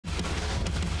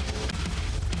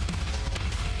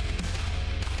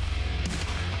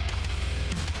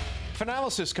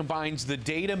Fanalysis combines the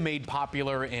data made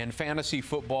popular in fantasy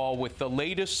football with the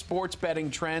latest sports betting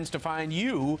trends to find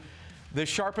you the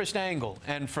sharpest angle.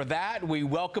 And for that, we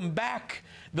welcome back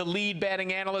the lead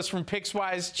betting analyst from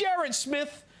Pickswise, Jared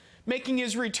Smith, making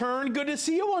his return. Good to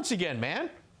see you once again,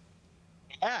 man.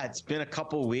 Yeah, it's been a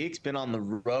couple weeks, been on the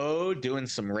road, doing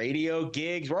some radio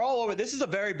gigs. We're all over. This is a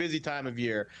very busy time of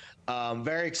year.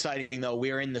 Very exciting, though.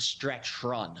 We're in the stretch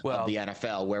run of the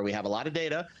NFL where we have a lot of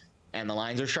data and the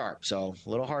lines are sharp, so a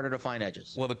little harder to find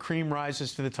edges. Well, the cream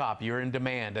rises to the top. You're in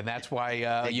demand, and that's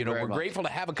why we're grateful to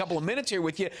have a couple of minutes here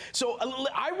with you. So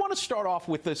I want to start off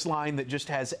with this line that just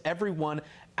has everyone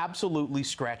absolutely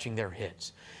scratching their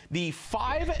heads. The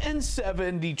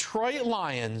 5-7 Detroit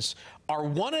Lions are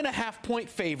 1.5-point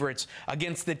favorites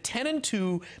against the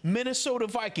 10-2 Minnesota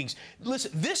Vikings.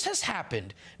 Listen, this has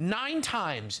happened 9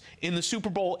 times in the Super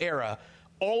Bowl era.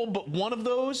 All but one of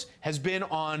those has been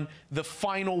on the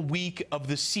final week of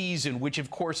the season, which, of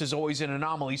course, is always an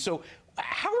anomaly. So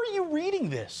how are you reading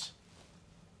this?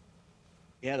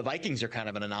 Yeah, the Vikings are kind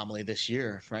of an anomaly this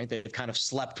year, right? They've kind of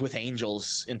slept with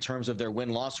angels in terms of their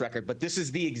win-loss record. But this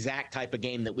is the exact type of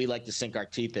game that we like to sink our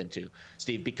teeth into,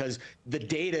 Steve, because the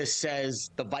data says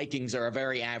the Vikings are a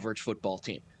very average football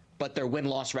team. But their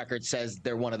win-loss record says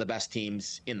they're one of the best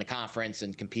teams in the conference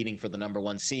and competing for the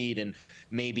 #1 seed and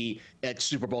maybe a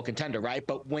Super Bowl contender, right?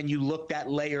 But when you look that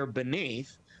layer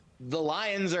beneath, the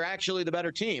Lions are actually the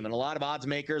better team. And a lot of odds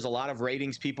makers, a lot of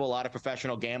ratings people, a lot of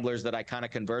professional gamblers that I kind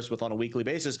of converse with on a weekly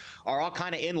basis are all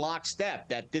kind of in lockstep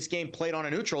that this game played on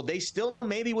a neutral, they still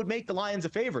maybe would make the Lions a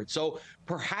favorite. So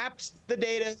perhaps the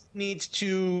data needs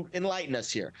to enlighten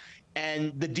us here.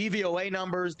 And the DVOA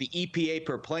numbers, the EPA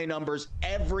per play numbers,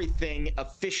 everything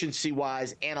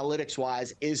efficiency-wise,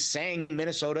 analytics-wise is saying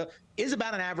Minnesota is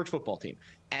about an average football team.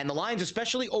 And the Lions,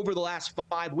 especially over the last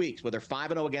 5 weeks, where they're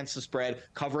 5-0 against the spread,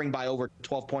 covering by over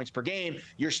 12 points per game,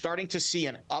 you're starting to see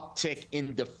an uptick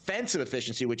in defensive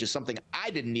efficiency, which is something I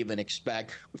didn't even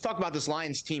expect. We've talked about this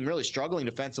Lions team really struggling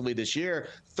defensively this year,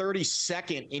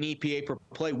 32nd in EPA per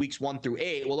play weeks 1 through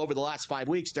 8. Well, over the last 5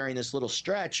 weeks during this little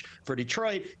stretch for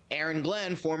Detroit, Aaron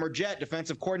Glenn, former Jet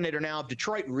defensive coordinator now of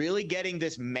Detroit, really getting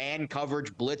this man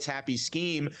coverage blitz-happy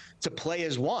scheme to play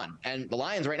as one. And the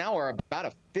Lions right now are about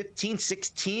a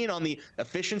 15-16 on the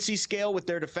efficiency scale with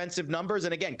their defensive numbers.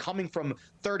 And again, coming from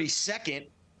 32nd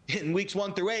in weeks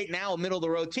 1 through 8, now a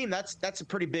middle-of-the-road team, that's a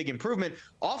pretty big improvement.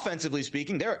 Offensively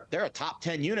speaking, they're a top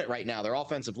 10 unit right now. Their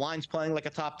offensive line's playing like a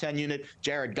top 10 unit.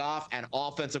 Jared Goff and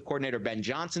offensive coordinator Ben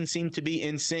Johnson seem to be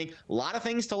in sync. A lot of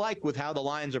things to like with how the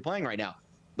Lions are playing right now.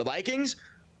 The Vikings,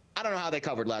 I don't know how they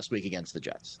covered last week against the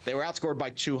Jets. They were outscored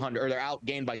by 200, or they're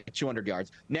outgained by 200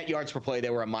 yards. Net yards per play, they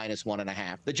were a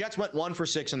 -1.5. The Jets went 1 for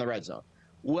 6 in the red zone.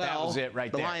 Well, that was it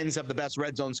right there. The Lions have the best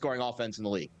red zone scoring offense in the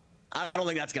league. I don't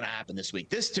think that's going to happen this week.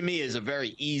 This, to me, is a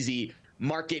very easy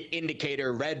market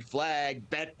indicator, red flag,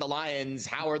 bet the Lions.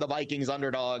 How are the Vikings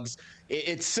underdogs?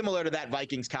 It's similar to that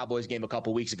Vikings-Cowboys game a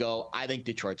couple weeks ago. I think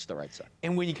Detroit's the right side.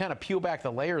 And when you kind of peel back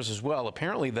the layers as well,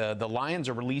 apparently the Lions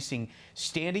are releasing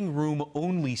standing room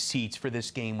only seats for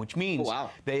this game, which means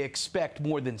they expect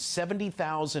more than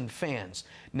 70,000 fans.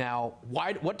 Now,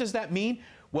 what does that mean?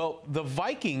 Well, the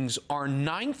Vikings are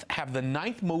have the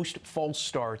 9th most false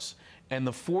starts and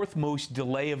the 4th most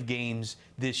delay of games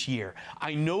this year.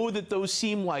 I know that those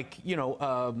seem like,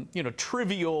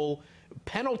 trivial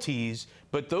penalties,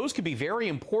 but those could be very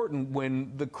important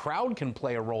when the crowd can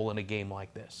play a role in a game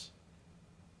like this.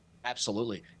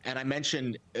 Absolutely. And I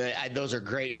mentioned those are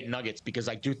great nuggets because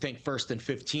I do think 1st and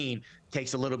 15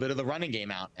 takes a little bit of the running game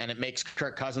out and it makes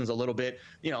Kirk Cousins a little bit,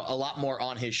 a lot more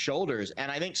on his shoulders.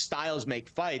 And I think styles make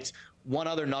fights. One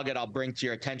other nugget I'll bring to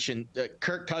your attention,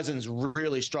 Kirk Cousins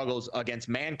really struggles against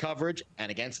man coverage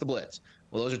and against the blitz.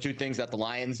 Well, those are 2 things that the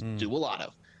Lions do a lot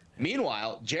of.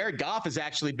 Meanwhile, Jared Goff has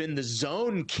actually been the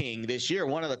zone king this year,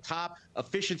 one of the top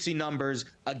efficiency numbers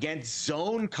against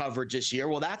zone coverage this year.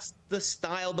 Well, that's the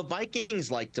style the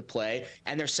Vikings like to play,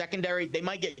 and their secondary, they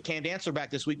might get Cam Dantzler back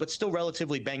this week, but still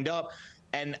relatively banged up.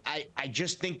 And I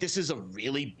just think this is a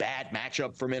really bad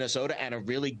matchup for Minnesota and a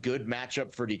really good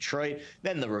matchup for Detroit.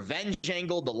 Then the revenge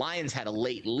angle, the Lions had a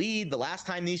late lead the last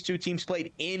time these 2 teams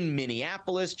played in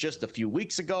Minneapolis just a few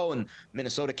weeks ago, and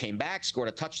Minnesota came back, scored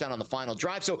a touchdown on the final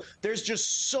drive. So there's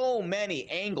just so many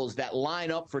angles that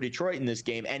line up for Detroit in this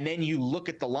game. And then you look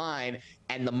at the line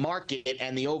and the market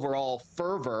and the overall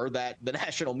fervor that the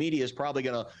national media is probably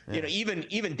going to,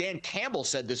 even Dan Campbell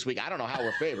said this week, I don't know how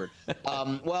we're favored.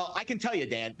 Well, I can tell you,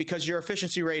 Dan, because your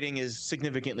efficiency rating is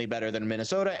significantly better than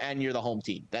Minnesota and you're the home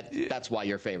team. That's why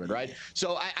you're favored, right?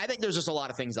 So I think there's just a lot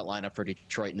of things that line up for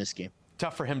Detroit in this game.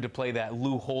 Tough for him to play that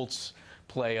Lou Holtz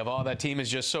play of, oh, that team is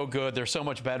just so good. They're so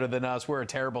much better than us. We're a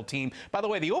terrible team. By the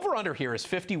way, the over-under here is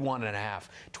 51.5.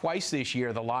 Twice this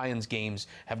year, the Lions games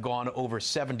have gone over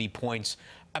 70 points.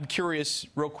 I'm curious,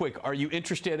 real quick, are you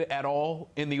interested at all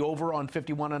in the over on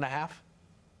 51.5? I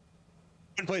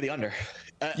can play the under.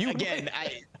 Again,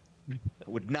 I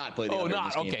would not play the under. Oh,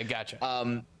 not? Okay,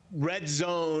 gotcha. Red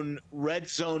zone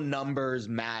numbers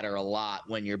matter a lot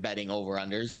when you're betting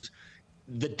over-unders.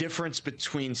 The difference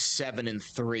between 7 and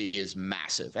 3 is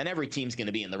massive, and every team's going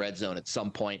to be in the red zone at some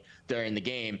point during the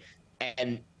game,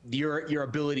 and your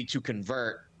ability to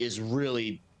convert is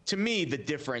really, to me, the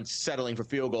difference settling for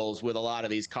field goals with a lot of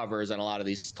these covers and a lot of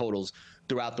these totals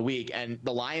throughout the week. And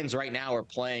the Lions right now are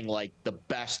playing like the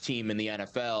best team in the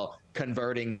NFL,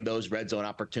 converting those red zone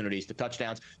opportunities to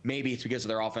touchdowns. Maybe it's because of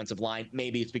their offensive line.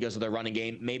 Maybe it's because of their running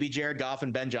game. Maybe Jared Goff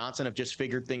and Ben Johnson have just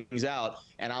figured things out,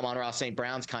 and Amon-Ra St.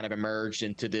 Brown's kind of emerged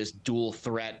into this dual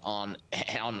threat on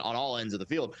all ends of the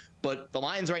field. But the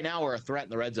Lions right now are a threat in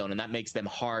the red zone, and that makes them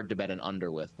hard to bet an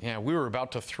under with. Yeah, we were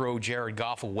about to throw Jared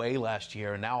Goff away last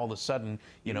year, and now all of a sudden,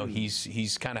 you know,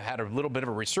 he's kind of had a little bit of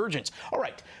a resurgence. All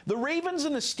right, the Ravens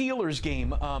and the Steelers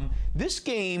game. This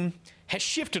game has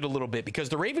shifted a little bit because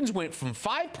the Ravens went from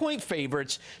 5-point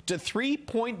favorites to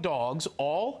 3-point dogs,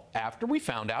 all after we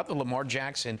found out that Lamar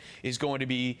Jackson is going to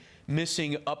be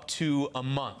missing up to a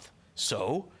month.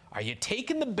 So, are you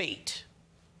taking the bait?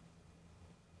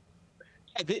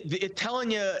 It's telling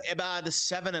you about the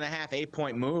 7.5,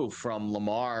 8-point move from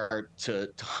Lamar to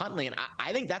Huntley, and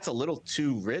I think that's a little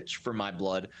too rich for my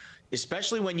blood,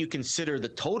 especially when you consider the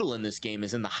total in this game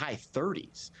is in the high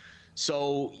 30s.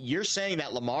 So you're saying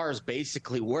that Lamar is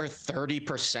basically worth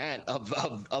 30%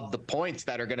 of the points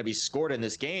that are going to be scored in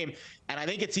this game. And I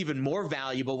think it's even more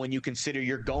valuable when you consider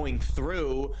you're going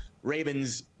through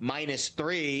Ravens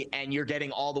 -3 and you're getting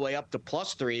all the way up to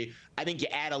 +3. I think you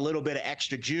add a little bit of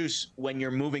extra juice when you're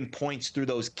moving points through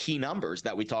those key numbers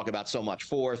that we talk about so much,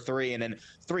 4, 3, and then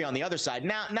 3 on the other side.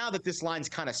 Now that this line's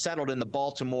kind of settled in the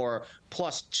Baltimore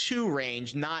 +2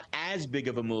 range, not as big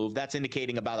of a move. That's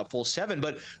indicating about a full 7,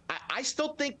 but I still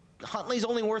think Huntley's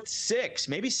only worth 6,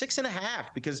 maybe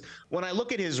 6.5, because when I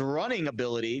look at his running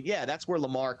ability, yeah, that's where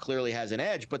Lamar clearly has an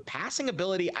edge. But passing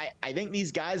ability, I think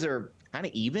these guys are kind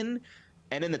of even.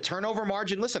 And in the turnover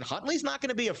margin, listen, Huntley's not going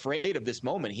to be afraid of this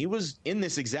moment. He was in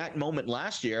this exact moment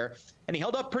last year, and he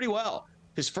held up pretty well.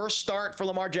 His first start for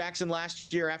Lamar Jackson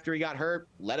last year after he got hurt,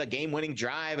 led a game-winning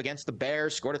drive against the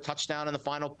Bears, scored a touchdown in the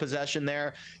final possession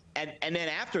there. And then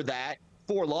after that,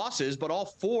 4 losses, but all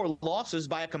 4 losses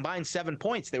by a combined 7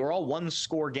 points. They were all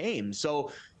one-score games.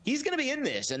 So he's going to be in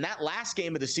this. And that last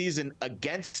game of the season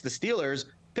against the Steelers,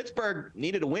 Pittsburgh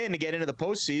needed a win to get into the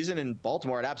postseason, and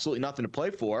Baltimore had absolutely nothing to play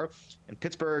for. And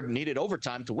Pittsburgh needed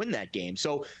overtime to win that game.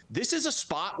 So this is a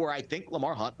spot where I think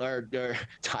Tyler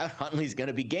Huntley's going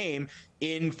to be game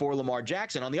in for Lamar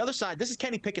Jackson. On the other side, this is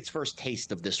Kenny Pickett's first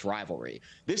taste of this rivalry.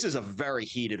 This is a very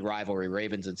heated rivalry,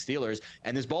 Ravens and Steelers,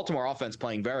 and this Baltimore offense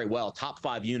playing very well, top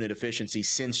 5 unit efficiency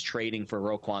since trading for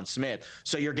Roquan Smith.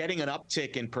 So you're getting an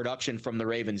uptick in production from the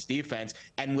Ravens defense,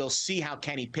 and we'll see how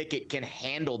Kenny Pickett can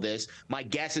handle this. My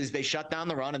guess is they shut down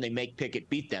the run and they make Pickett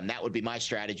beat them. That would be my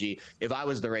strategy if I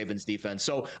was the Ravens defense.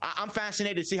 So I'm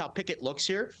fascinated to see how Pickett looks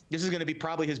here. This is going to be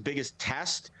probably his biggest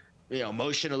test,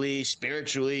 emotionally,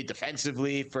 spiritually,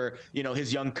 defensively for,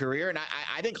 his young career. And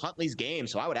I think Huntley's game,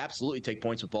 so I would absolutely take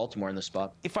points with Baltimore in this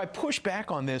spot. If I push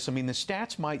back on this, I mean, the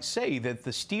stats might say that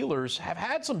the Steelers have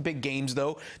had some big games,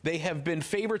 though. They have been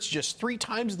favorites just 3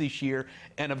 times this year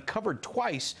and have covered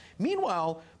twice.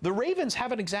 Meanwhile, the Ravens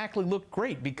haven't exactly looked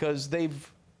great because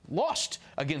they've lost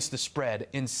against the spread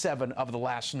in 7 of the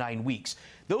last 9 weeks.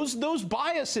 Those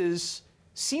biases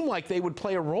seem like they would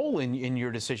play a role in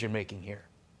your decision-making here.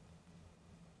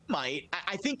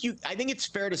 I think it's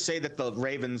fair to say that the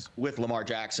Ravens with Lamar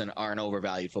Jackson are an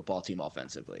overvalued football team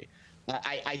offensively.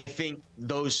 I think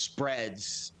those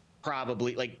spreads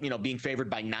probably, being favored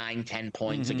by 9, 10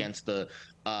 points against the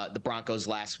Broncos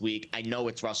last week. I know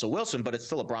it's Russell Wilson, but it's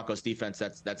still a Broncos defense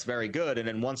that's very good. And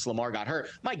then once Lamar got hurt,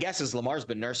 my guess is Lamar's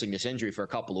been nursing this injury for a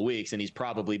couple of weeks, and he's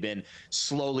probably been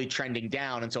slowly trending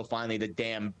down until finally the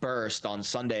dam burst on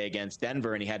Sunday against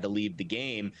Denver, and he had to leave the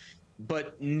game.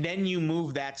 But then you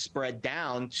move that spread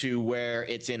down to where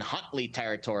it's in Huntley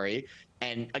territory.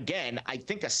 And again, I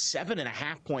think a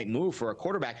 7.5-point move for a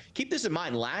quarterback. Keep this in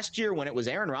mind. Last year when it was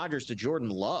Aaron Rodgers to Jordan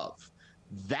Love,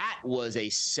 that was a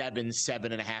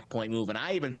 7.5-point move. And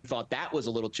I even thought that was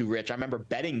a little too rich. I remember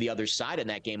betting the other side in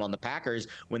that game on the Packers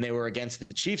when they were against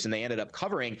the Chiefs and they ended up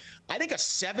covering. I think a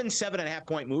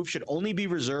 7.5-point move should only be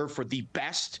reserved for the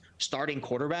best starting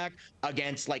quarterback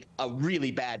against like a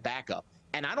really bad backup.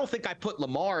 And I don't think I put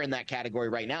Lamar in that category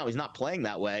right now. He's not playing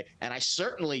that way. And I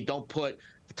certainly don't put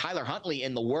Tyler Huntley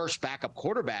in the worst backup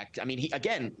quarterback. I mean, he,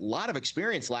 again, a lot of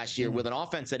experience last year with an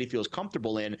offense that he feels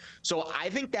comfortable in. So I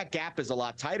think that gap is a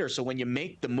lot tighter. So when you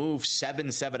make the move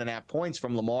 7.5 points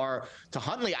from Lamar to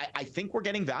Huntley, I think we're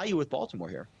getting value with Baltimore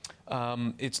here.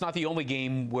 It's not the only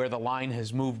game where the line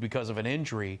has moved because of an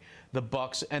injury. The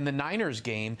Bucks and the Niners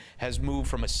game has moved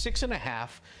from a 6.5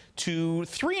 to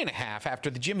 3.5 after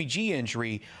the Jimmy G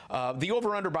injury. The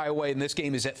over-under, by the way, in this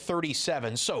game is at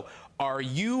 37. So are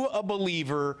you a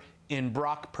believer in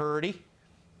Brock Purdy?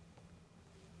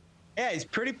 Yeah, he's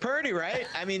pretty purdy, right?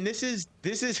 I mean, this is.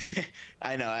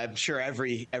 I know. I'm sure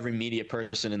every media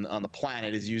person on the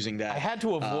planet is using that. I had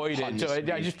to avoid it, so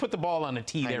I just put the ball on a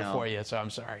tee there for you. So I'm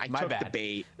sorry. My bad. I took the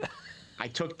bait. I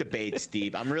took the bait,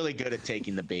 Steve. I'm really good at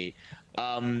taking the bait.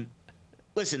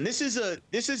 Listen, this is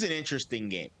an interesting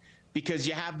game because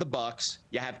you have the Bucks,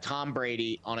 you have Tom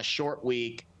Brady on a short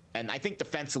week. And I think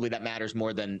defensively that matters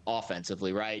more than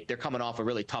offensively, right? They're coming off a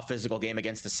really tough physical game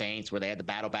against the Saints where they had the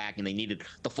battle back and they needed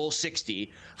the full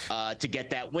 60 to get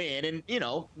that win. And, you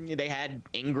know, they had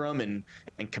Ingram and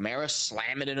Kamara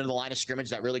slamming into the line of scrimmage,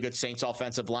 that really good Saints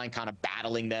offensive line kind of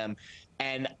battling them.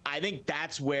 And I think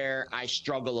that's where I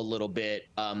struggle a little bit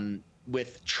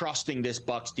with trusting this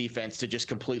Bucs defense to just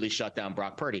completely shut down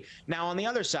Brock Purdy. Now, on the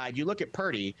other side, you look at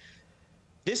Purdy.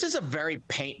 This is a very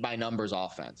paint-by-numbers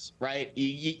offense, right?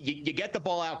 You get the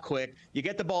ball out quick. You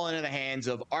get the ball into the hands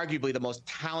of arguably the most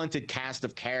talented cast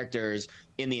of characters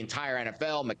in the entire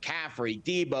NFL. McCaffrey,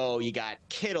 Debo, you got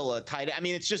Kittle, a tight end. I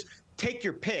mean, it's just take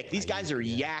your pick. These guys are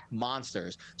yak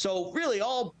monsters. So really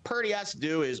all Purdy has to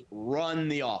do is run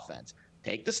the offense.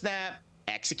 Take the snap,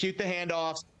 execute the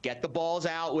handoffs, get the balls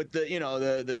out with the, you know,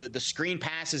 the screen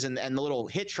passes and the little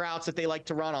hitch routes that they like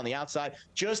to run on the outside.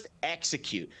 Just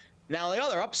execute. Now, the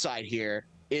other upside here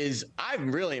is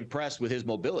I'm really impressed with his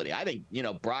mobility. I think, you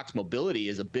know, Brock's mobility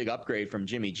is a big upgrade from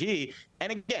Jimmy G.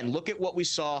 And again, look at what we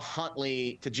saw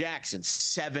Huntley to Jackson,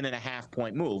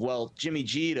 7.5-point move. Well, Jimmy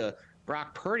G to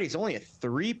Brock Purdy is only a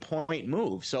 3-point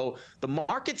move. So the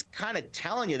market's kind of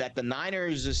telling you that the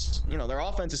Niners, is, you know, their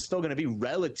offense is still going to be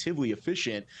relatively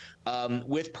efficient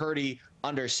with Purdy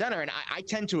under center. And I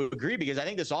tend to agree because I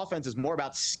think this offense is more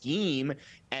about scheme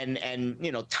and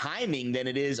you know, timing than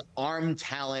it is arm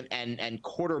talent and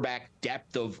quarterback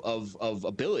depth of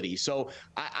ability. So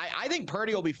I think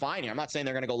Purdy will be fine here. I'm not saying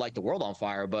they're going to go light the world on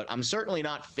fire, but I'm certainly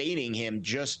not fading him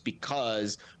just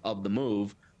because of the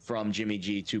move from Jimmy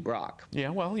G to Brock. Yeah,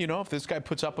 well, you know, if this guy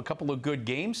puts up a couple of good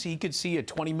games, he could see a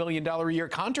 $20 million a year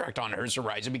contract on his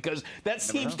horizon because that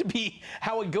seems to be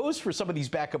how it goes for some of these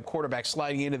backup quarterbacks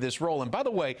sliding into this role. And by the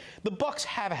way, the Bucs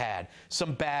have had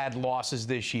some bad losses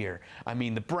this year. I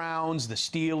mean, the Browns, the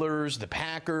Steelers, the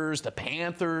Packers, the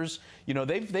Panthers, you know,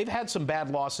 they've had some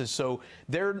bad losses. So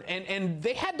they're and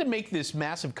they had to make this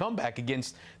massive comeback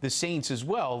against the Saints as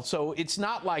well. So it's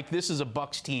not like this is a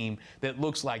Bucs team that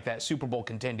looks like that Super Bowl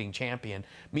contender champion.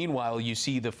 Meanwhile, you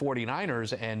see the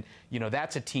 49ers, and you know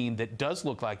that's a team that does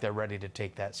look like they're ready to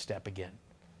take that step again.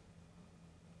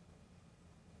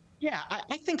 Yeah,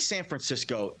 I think San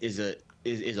Francisco is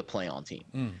a play-on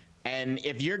team. And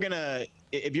if you're gonna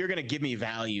give me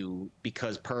value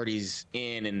because Purdy's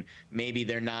in and maybe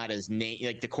they're not as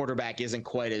like the quarterback isn't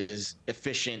quite as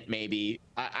efficient, maybe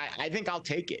I think I'll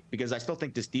take it because I still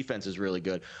think this defense is really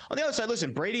good. On the other side,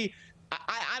 listen, Brady.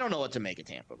 I don't know what to make of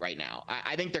Tampa right now.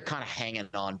 I think they're kind of hanging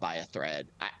on by a thread.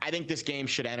 I think this game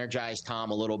should energize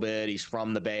Tom a little bit. He's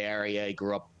from the Bay Area. He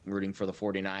grew up rooting for the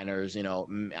 49ers. You know,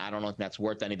 I don't know if that's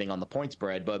worth anything on the point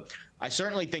spread, but I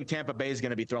certainly think Tampa Bay is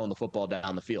going to be throwing the football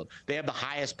down the field. They have the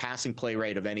highest passing play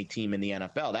rate of any team in the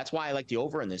NFL. That's why I like the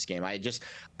over in this game. I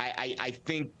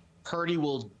think Purdy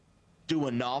will do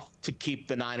enough to keep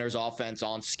the Niners offense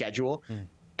on schedule.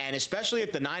 And especially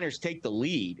if the Niners take the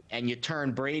lead and you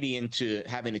turn Brady into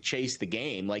having to chase the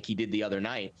game like he did the other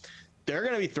night, they're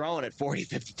going to be throwing it 40,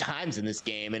 50 times in this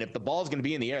game. And if the ball's going to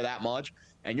be in the air that much,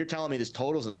 and you're telling me this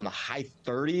total's in the high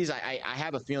 30s, I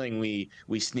have a feeling we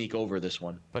sneak over this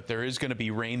one. But there is going to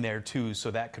be rain there, too, so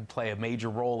that could play a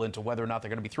major role into whether or not they're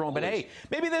going to be throwing. But, hey,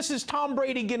 maybe this is Tom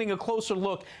Brady getting a closer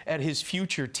look at his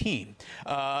future team.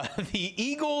 The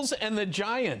Eagles and the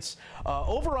Giants.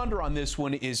 Over-under on this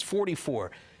one is 44.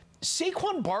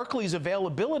 Saquon Barkley's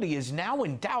availability is now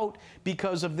in doubt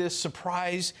because of this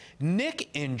surprise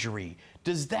Nick injury.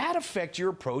 Does that affect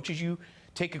your approach as you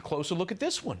take a closer look at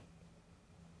this one?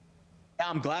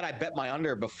 I'm glad I bet my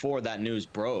under before that news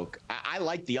broke. I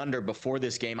liked the under before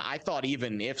this game. I thought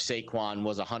even if Saquon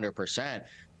was 100%,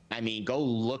 I mean, go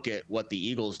look at what the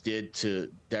Eagles did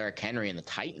to Derrick Henry and the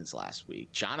Titans last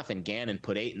week. Jonathan Gannon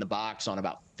put 8 in the box on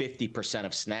about 50%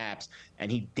 of snaps, and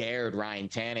he dared Ryan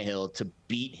Tannehill to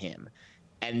beat him.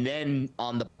 And then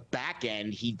on the back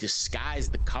end, he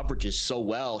disguised the coverages so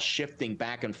well, shifting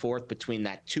back and forth between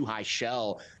that too high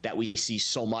shell that we see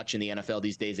so much in the NFL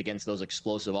these days against those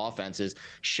explosive offenses,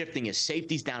 shifting his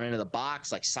safeties down into the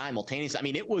box like simultaneously. I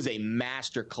mean, it was a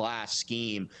masterclass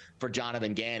scheme for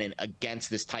Jonathan Gannon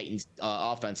against this Titans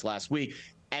offense last week.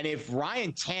 And if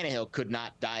Ryan Tannehill could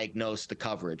not diagnose the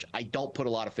coverage, I don't put a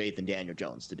lot of faith in Daniel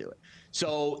Jones to do it.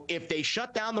 So if they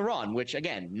shut down the run, which,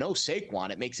 again, no Saquon,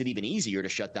 it makes it even easier to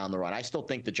shut down the run. I still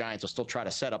think the Giants will still try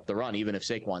to set up the run, even if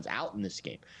Saquon's out in this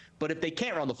game. But if they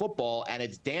can't run the football, and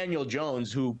it's Daniel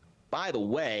Jones, who, by the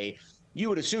way, you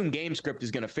would assume game script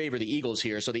is going to favor the Eagles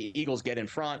here. So the Eagles get in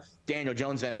front. Daniel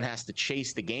Jones then has to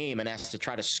chase the game and has to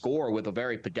try to score with a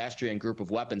very pedestrian group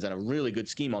of weapons and a really good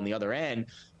scheme on the other end.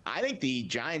 I think the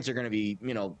Giants are going to be,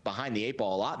 behind the 8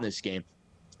 ball a lot in this game.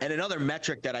 And another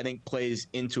metric that I think plays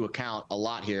into account a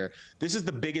lot here, this is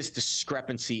the biggest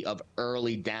discrepancy of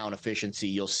early down efficiency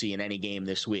you'll see in any game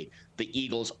this week. The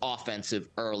Eagles' offensive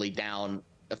early down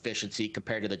efficiency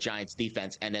compared to the Giants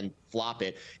defense, and then flop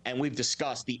it. And we've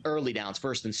discussed the early downs,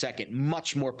 first and second,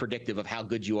 much more predictive of how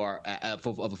good you are of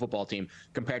a football team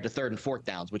compared to third and fourth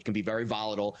downs, which can be very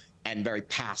volatile and very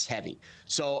pass heavy.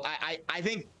 So I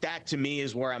think that, to me,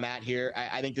 is where I'm at here.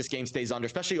 I think this game stays under,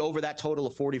 especially over that total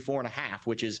of 44.5,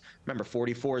 which is, remember,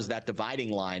 44 is that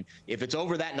dividing line. If it's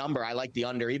over that number, I like the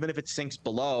under. Even if it sinks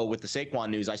below with the Saquon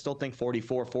news, I still think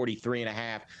 44,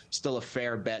 43.5, still a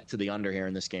fair bet to the under here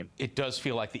in this game. It does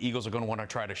feel like the Eagles are going to want to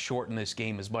try to shorten this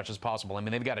game as much as possible. I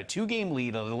mean, they've got a 2-game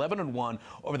lead of 11-1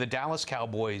 over the Dallas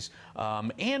Cowboys.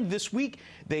 And this week,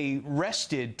 they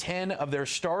rested 10 of their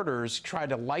starters, tried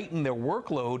to lighten their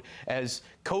workload as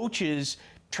coaches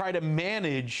try to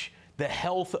manage the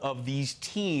health of these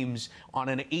teams on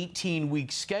an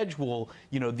 18-week schedule.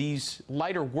 These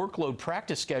lighter workload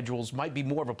practice schedules might be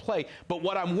more of a play. But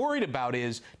what I'm worried about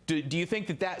is, do you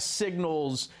think that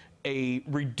signals a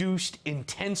reduced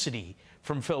intensity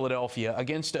from Philadelphia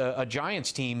against a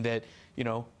Giants team that,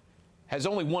 has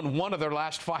only won 1 of their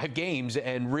last 5 games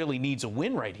and really needs a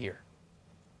win right here?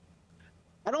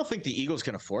 I don't think the Eagles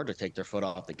can afford to take their foot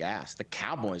off the gas. The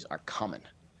Cowboys are coming.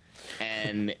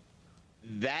 And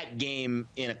that game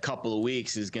in a couple of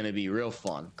weeks is going to be real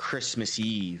fun. Christmas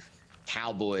Eve,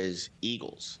 Cowboys,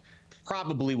 Eagles.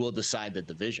 Probably will decide the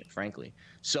division, frankly.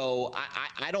 So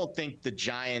I don't think the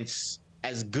Giants,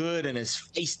 as good and as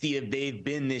feisty as they've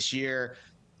been this year,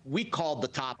 we called the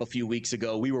top a few weeks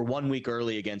ago. We were 1 week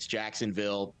early against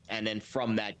Jacksonville. And then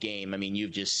from that game, I mean, you've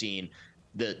just seen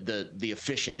the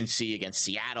efficiency against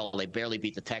Seattle. They barely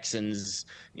beat the Texans,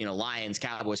 Lions,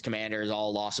 Cowboys, Commanders,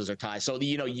 all losses or ties. So,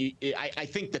 I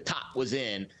think the top was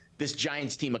in. This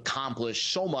Giants team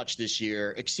accomplished so much this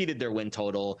year, exceeded their win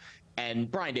total.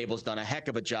 And Brian Dable's done a heck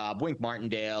of a job. Wink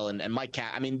Martindale and Mike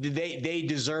Cat. I mean, they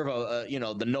deserve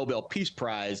the Nobel Peace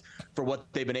Prize for what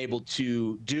they've been able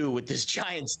to do with this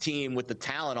Giants team, with the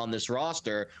talent on this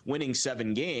roster, winning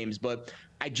 7 games. But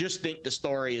I just think the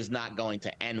story is not going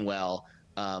to end well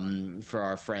for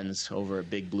our friends over at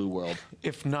Big Blue World.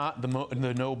 If not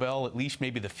the Nobel, at least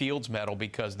maybe the Fields Medal,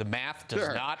 because the math does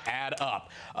not add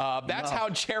up. That's how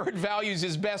Jared values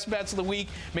his best bets of the week.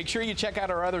 Make sure you check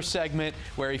out our other segment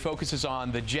where he focuses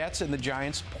on the Jets and the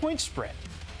Giants point spread.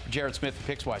 For Jared Smith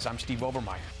and Pickswise, I'm Steve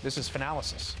Overmyer. This is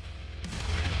Fanalysis.